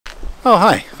Oh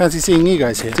hi, fancy seeing you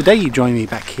guys here. Today you join me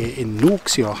back here in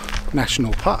Nuuksio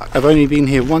National Park. I've only been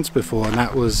here once before and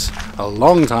that was a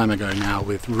long time ago now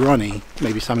with Ronnie.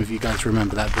 Maybe some of you guys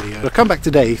remember that video. But I've come back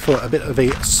today for a bit of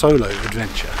a solo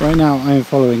adventure. Right now I am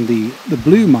following the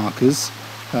blue markers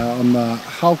on the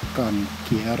Haukan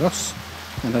Kierros,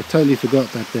 and I totally forgot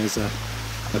that there's a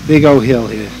big old hill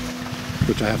here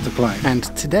which I have to climb. And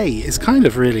today is kind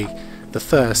of really the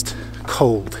first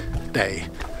cold day.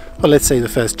 Well, let's say the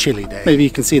first chilly day. Maybe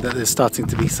you can see that there's starting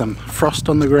to be some frost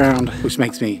on the ground, which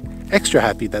makes me extra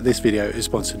happy that this video is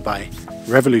sponsored by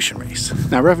Revolution Race.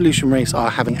 Now, Revolution Race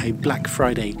are having a Black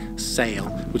Friday sale,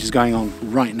 which is going on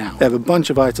right now. They have a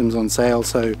bunch of items on sale,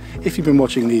 so if you've been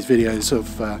watching these videos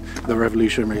of the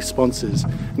Revolution Race sponsors,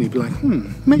 and you'd be like,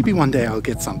 maybe one day I'll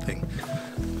get something.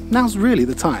 Now's really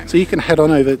the time. So you can head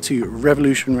on over to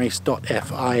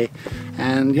revolutionrace.fi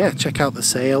and yeah, check out the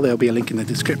sale. There'll be a link in the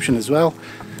description as well,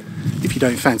 if you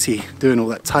don't fancy doing all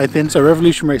that typing. So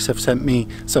Revolution Race have sent me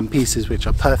some pieces which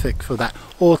are perfect for that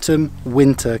autumn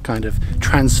winter kind of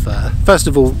transfer. First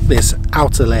of all, this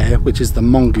outer layer, which is the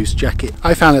mongoose jacket.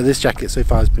 I found that this jacket so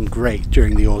far has been great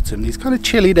during the autumn. These kind of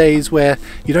chilly days where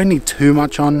you don't need too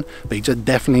much on, but you just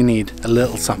definitely need a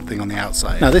little something on the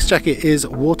outside. Now this jacket is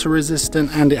water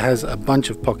resistant and it has a bunch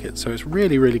of pockets, so it's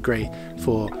really, really great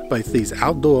for both these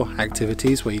outdoor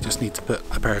activities where you just need to put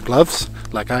a pair of gloves,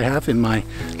 like I have in my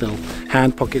little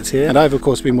hand pockets here. And I've of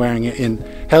course been wearing it in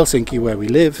Helsinki where we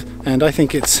live, and I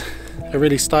think it's a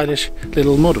really stylish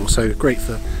little model, so great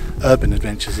for urban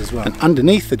adventures as well. And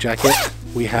underneath the jacket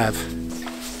we have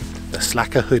the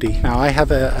slacker hoodie. Now I have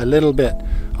a little bit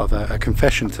of a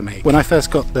confession to make. When I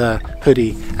first got the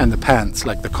hoodie and the pants,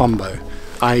 like the combo,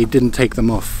 I didn't take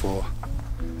them off for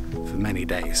many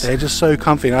days. They're just so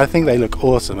comfy and I think they look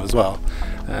awesome as well.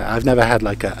 I've never had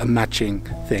like a matching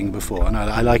thing before and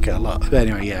I like it a lot. But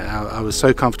anyway, yeah, I was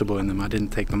so comfortable in them I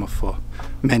didn't take them off for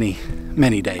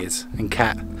many days. And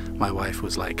Kat, my wife,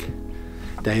 was like,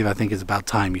 Dave, I think it's about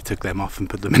time you took them off and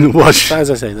put them in the wash. So as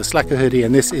I say, the slacker hoodie,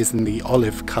 and this is in the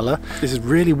olive colour. This is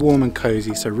really warm and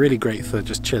cozy, so really great for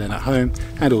just chilling at home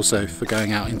and also for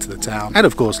going out into the town. And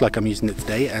of course, like I'm using it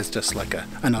today as just like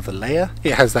another layer.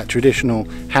 It has that traditional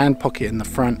hand pocket in the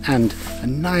front and a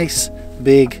nice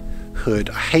big hood.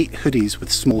 I hate hoodies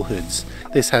with small hoods.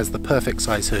 This has the perfect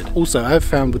size hood. Also, I've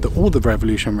found with all the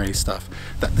Revolution Race stuff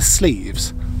that the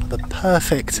sleeves are the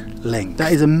perfect length.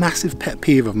 That is a massive pet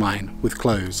peeve of mine with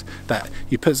clothes, that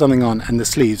you put something on and the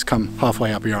sleeves come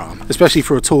halfway up your arm. Especially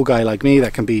for a tall guy like me,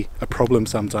 that can be a problem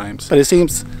sometimes. But it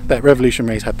seems that Revolution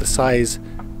Race have the size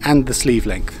and the sleeve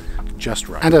length just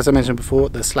right. And as I mentioned before,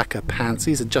 the slacker pants,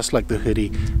 these are just like the hoodie,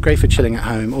 great for chilling at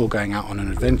home or going out on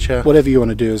an adventure, whatever you want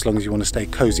to do as long as you want to stay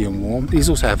cozy and warm. These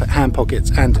also have hand pockets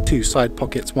and two side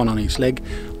pockets, one on each leg.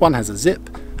 One has a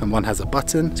zip and one has a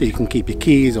button, so you can keep your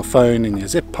keys or phone in your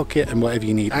zip pocket and whatever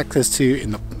you need access to in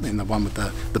the one with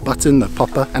the button, the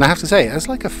popper. And I have to say, it's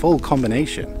like a full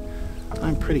combination.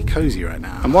 I'm pretty cozy right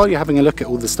now. And while you're having a look at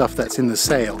all the stuff that's in the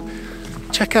sale,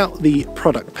 check out the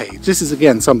product page. This is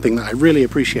again something that I really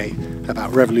appreciate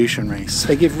about Revolution Race.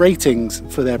 They give ratings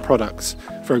for their products.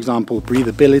 For example,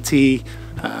 breathability,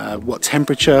 what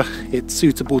temperature it's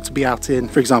suitable to be out in.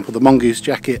 For example, the mongoose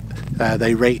jacket,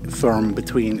 they rate from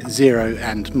between 0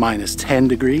 and -10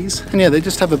 degrees. And yeah, they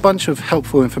just have a bunch of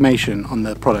helpful information on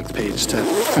the product page to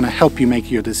kind of help you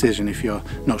make your decision if you're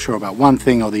not sure about one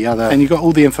thing or the other. And you've got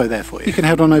all the info there for you. You can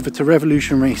head on over to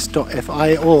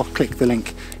revolutionrace.fi or click the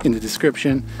link in the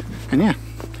description. And yeah,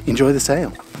 enjoy the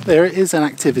sale. There is an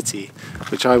activity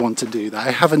which I want to do that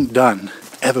I haven't done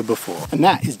ever before, and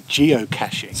that is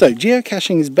geocaching. So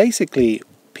geocaching is basically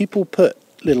people put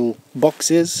little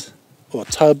boxes or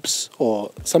tubs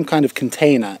or some kind of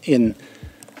container in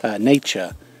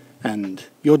nature, and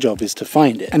your job is to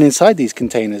find it. And inside these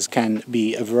containers can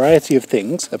be a variety of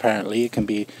things. Apparently it can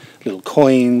be little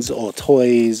coins or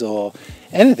toys or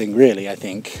anything really, I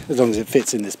think, as long as it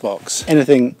fits in this box.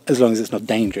 Anything as long as it's not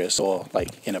dangerous or like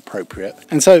inappropriate.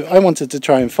 And so I wanted to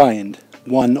try and find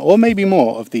one or maybe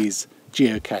more of these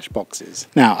geocache boxes.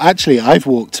 Now actually I've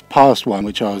walked past one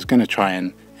which I was going to try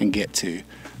and get to,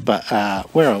 but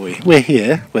where are we? We're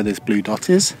here where this blue dot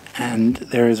is, and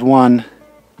there is one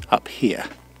up here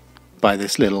by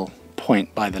this little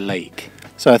point by the lake.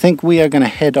 So I think we are going to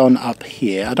head on up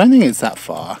here. I don't think it's that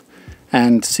far,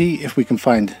 and see if we can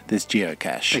find this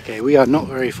geocache. Okay, we are not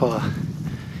very far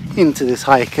into this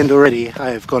hike and already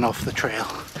I have gone off the trail.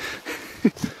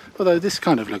 Although this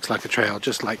kind of looks like a trail,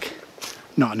 just like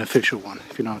not an official one,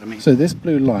 if you know what I mean. So this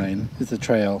blue line is the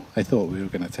trail I thought we were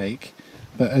going to take,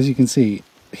 but as you can see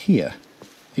here,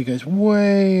 it goes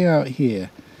way out here,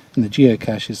 and the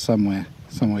geocache is somewhere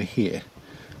here.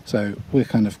 So we're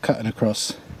kind of cutting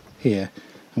across here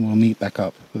and we'll meet back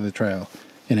up with the trail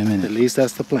in a minute. At least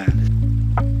that's the plan.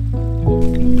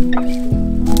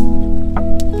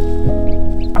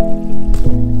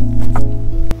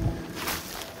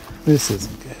 This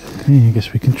isn't good. Okay, I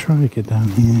guess we can try to get down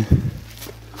here.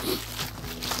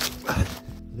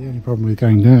 The only problem with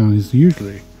going down is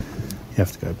usually you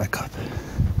have to go back up.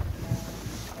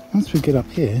 Once we get up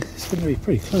here, it's going to be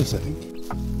pretty close, I think.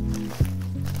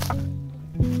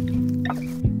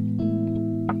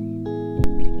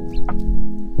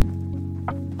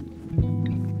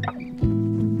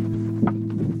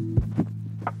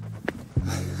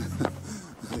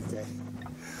 Okay,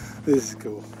 this is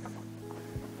cool.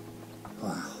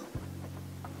 Wow.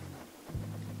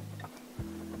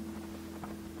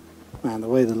 Man, the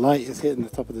way the light is hitting the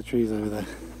top of the trees over there.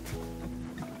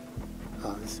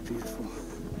 Oh, this is beautiful.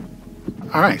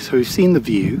 Alright, so we've seen the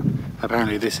view.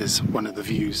 Apparently this is one of the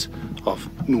views of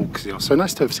Nuuksio. So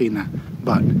nice to have seen that,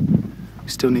 but we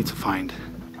still need to find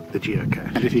the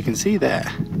geocache. And if you can see there,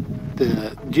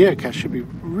 the geocache should be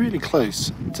really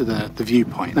close to the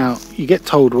viewpoint. Now, you get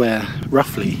told where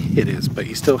roughly it is, but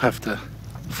you still have to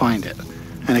find it.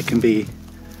 And it can be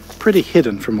pretty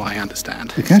hidden from what I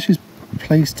understand. The cache is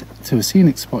placed to a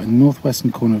scenic spot in the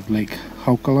northwestern corner of Lake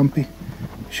Haukalampi.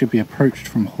 Should be approached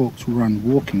from Hawks Run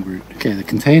walking route. Okay, the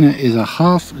container is a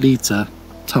half-litre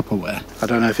Tupperware. I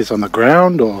don't know if it's on the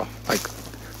ground or like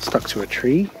stuck to a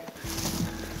tree.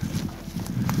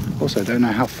 Also, don't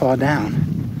know how far down.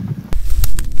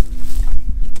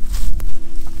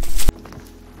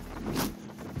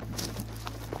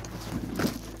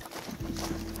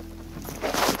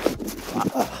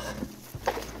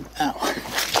 Ow.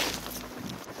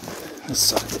 That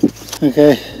sucked.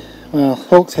 Okay. Well,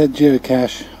 Hawk's Head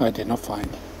geocache I did not find.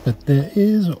 But there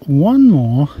is one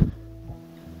more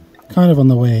kind of on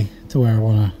the way to where I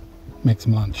want to make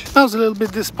some lunch. That was a little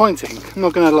bit disappointing, I'm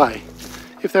not going to lie.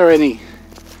 If there are any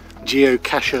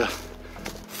geocacher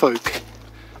folk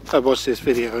that watched this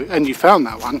video and you found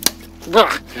that one,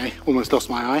 okay, almost lost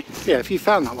my eye. Yeah, if you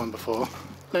found that one before,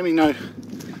 let me know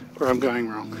where I'm going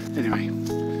wrong. Anyway, I'm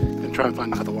going to try and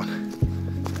find another one.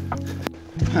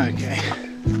 Okay.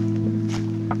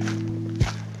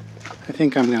 I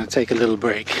think I'm going to take a little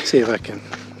break, see if I can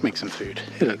make some food.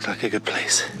 It looks like a good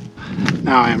place.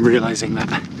 Now I am realizing that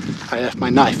I left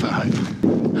my knife at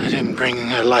home. I didn't bring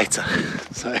a lighter,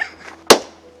 so...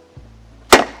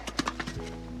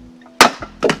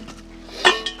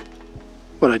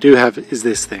 What I do have is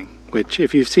this thing, which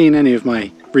if you've seen any of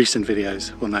my recent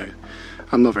videos will know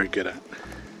I'm not very good at.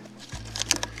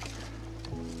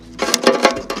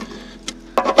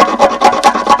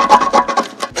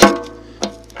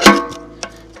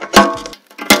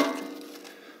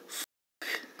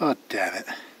 Oh, damn it.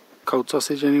 Cold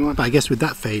sausage, anyone? But I guess with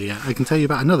that failure, I can tell you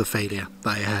about another failure that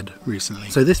I had recently.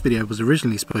 So this video was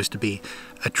originally supposed to be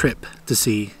a trip to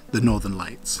see the Northern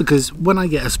Lights. Because when I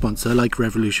get a sponsor, like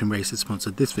Revolution Race has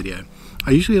sponsored this video,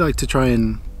 I usually like to try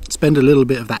and spend a little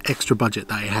bit of that extra budget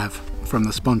that I have from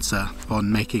the sponsor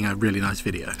on making a really nice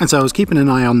video. And so I was keeping an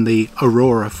eye on the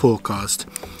Aurora forecast,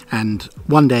 and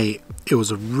one day it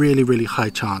was a really, really high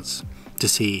chance to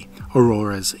see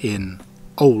auroras in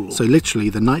Oulu. So literally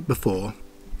the night before,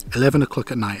 11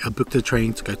 o'clock at night, I booked a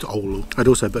train to go to Oulu. I'd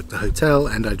also booked a hotel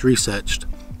and I'd researched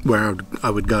where I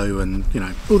would go and, you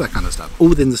know, all that kind of stuff. All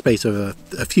within the space of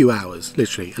a few hours,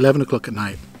 literally 11 o'clock at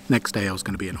night. Next day I was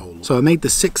going to be in Oulu. So I made the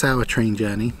 6-hour train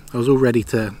journey. I was all ready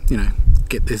to, you know,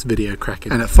 get this video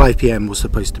cracking. And at 5 PM was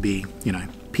supposed to be, you know,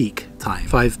 peak time.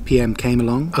 5 PM came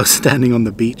along. I was standing on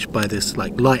the beach by this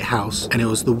like lighthouse and it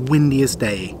was the windiest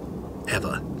day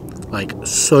ever. Like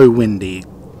so windy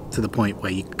to the point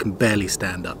where you can barely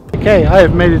stand up. Okay, I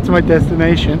have made it to my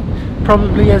destination.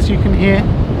 Probably, as you can hear,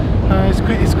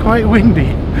 it's quite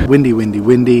windy.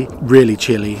 Windy, really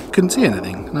chilly. Couldn't see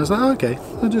anything. And I was like, oh, okay,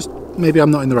 maybe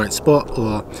I'm not in the right spot,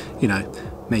 or, you know,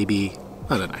 maybe,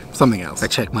 I don't know, something else. I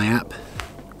checked my app,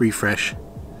 refresh,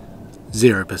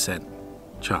 0%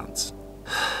 chance.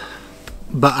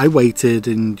 But I waited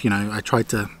and, you know, I tried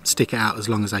to stick it out as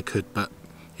long as I could, but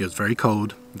it was very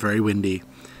cold, very windy,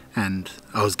 and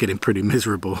I was getting pretty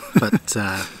miserable. But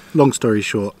long story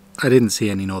short, I didn't see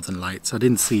any Northern Lights. I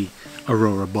didn't see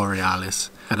Aurora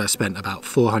Borealis, and I spent about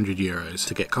 400 euros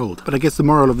to get cold. But I guess the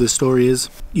moral of this story is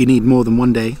you need more than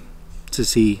one day to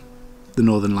see the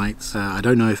Northern Lights. I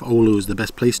don't know if Oulu is the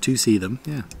best place to see them.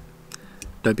 Yeah,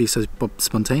 don't be so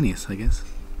spontaneous, I guess.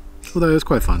 Although it was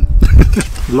quite fun.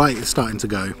 Light is starting to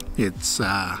go. It's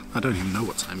I don't even know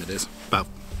what time it is. About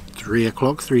 3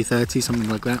 o'clock, 3:30, something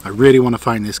like that. I really want to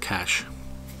find this cache,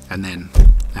 and then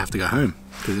I have to go home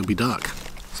because it'll be dark.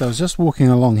 So I was just walking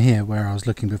along here where I was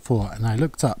looking before, and I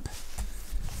looked up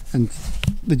and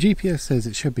the GPS says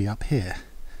it should be up here,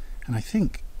 and I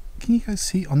think, can you guys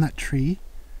see on that tree,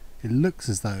 it looks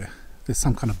as though there's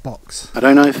some kind of box. I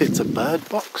don't know if it's a bird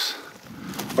box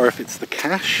or if it's the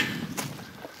cache.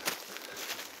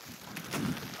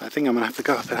 I think I'm gonna have to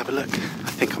go up and have a look.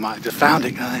 I think I might have just found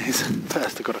it, guys.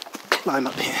 First I've got to climb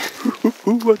up here.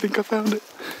 Ooh, I think I found it.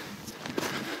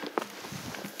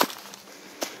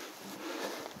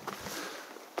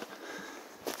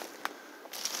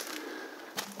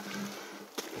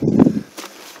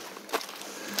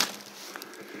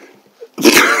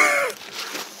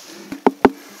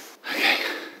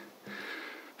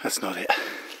 That's not it.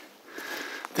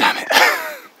 Damn it.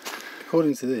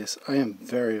 According to this, I am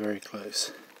very, very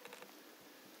close.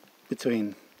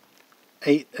 Between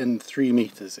 8 and 3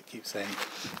 meters, it keeps saying.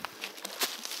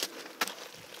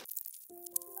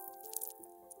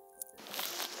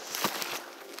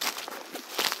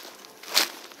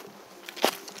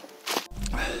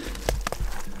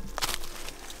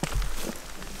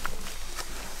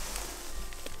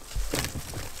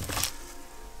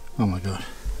 Oh my god.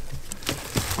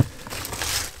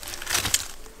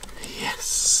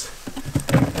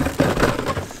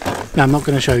 Now I'm not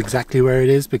going to show exactly where it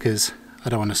is because I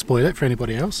don't want to spoil it for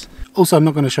anybody else. Also, I'm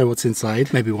not going to show what's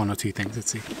inside, maybe one or two things,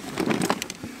 let's see.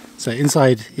 So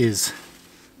inside is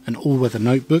an all-weather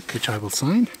notebook, which I will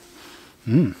sign.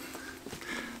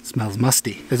 Smells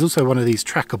musty. There's also one of these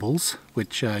trackables,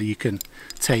 which you can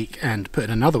take and put in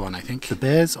another one, I think. The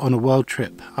bears on a world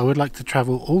trip. I would like to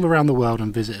travel all around the world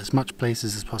and visit as much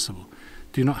places as possible.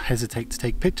 Do not hesitate to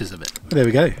take pictures of it. Well, there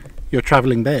we go, your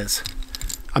traveling bears.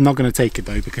 I'm not going to take it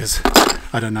though because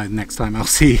I don't know the next time I'll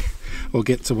see or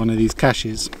get to one of these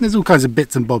caches. There's all kinds of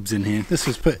bits and bobs in here. This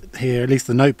was put here, at least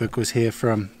the notebook was here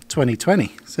from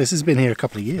 2020. So this has been here a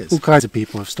couple of years. All kinds of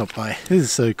people have stopped by. This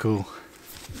is so cool.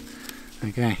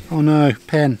 Okay. Oh no,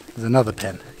 pen. There's another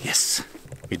pen. Yes,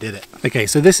 we did it. Okay,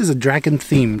 so this is a dragon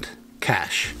themed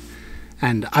cache.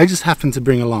 And I just happened to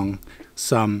bring along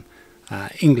some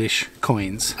English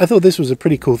coins. I thought this was a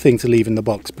pretty cool thing to leave in the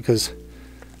box because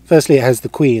firstly, it has the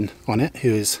Queen on it, who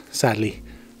is sadly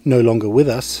no longer with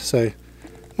us, so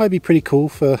it might be pretty cool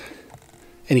for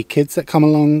any kids that come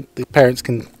along. The parents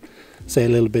can say a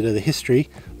little bit of the history,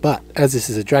 but as this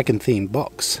is a dragon themed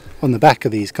box, on the back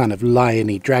of these kind of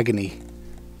lion-y, dragon-y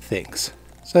things.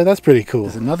 So that's pretty cool.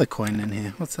 There's another coin in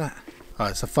here. What's that? Oh,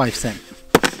 it's a 5 cent.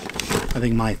 I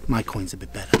think my coin's a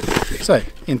bit better. So,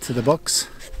 into the box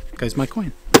goes my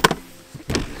coin.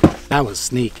 That was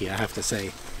sneaky, I have to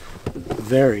say.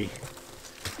 Very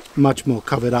much more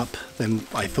covered up than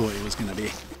I thought it was going to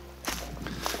be.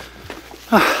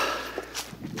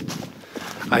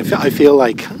 I feel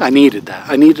like I needed that.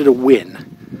 I needed a win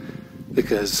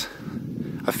because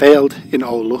I failed in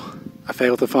Oulu. I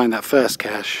failed to find that first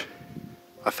cache.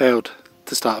 I failed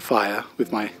to start a fire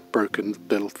with my broken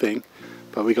little thing,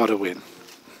 but we got to win.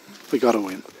 We got to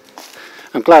win.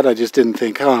 I'm glad I just didn't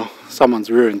think, oh, someone's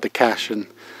ruined the cache and,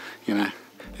 you know,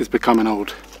 it's become an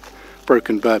old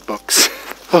broken bird box.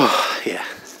 Oh yeah,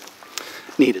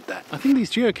 needed that. I think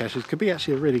these geocaches could be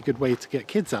actually a really good way to get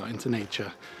kids out into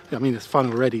nature. I mean, it's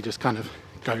fun already just kind of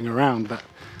going around, but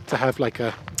to have like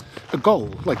a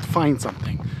goal, like to find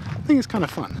something, I think it's kind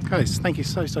of fun. Guys, thank you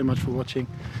so much for watching.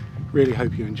 Really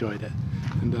hope you enjoyed it,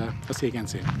 and I'll see you again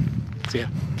soon. See ya.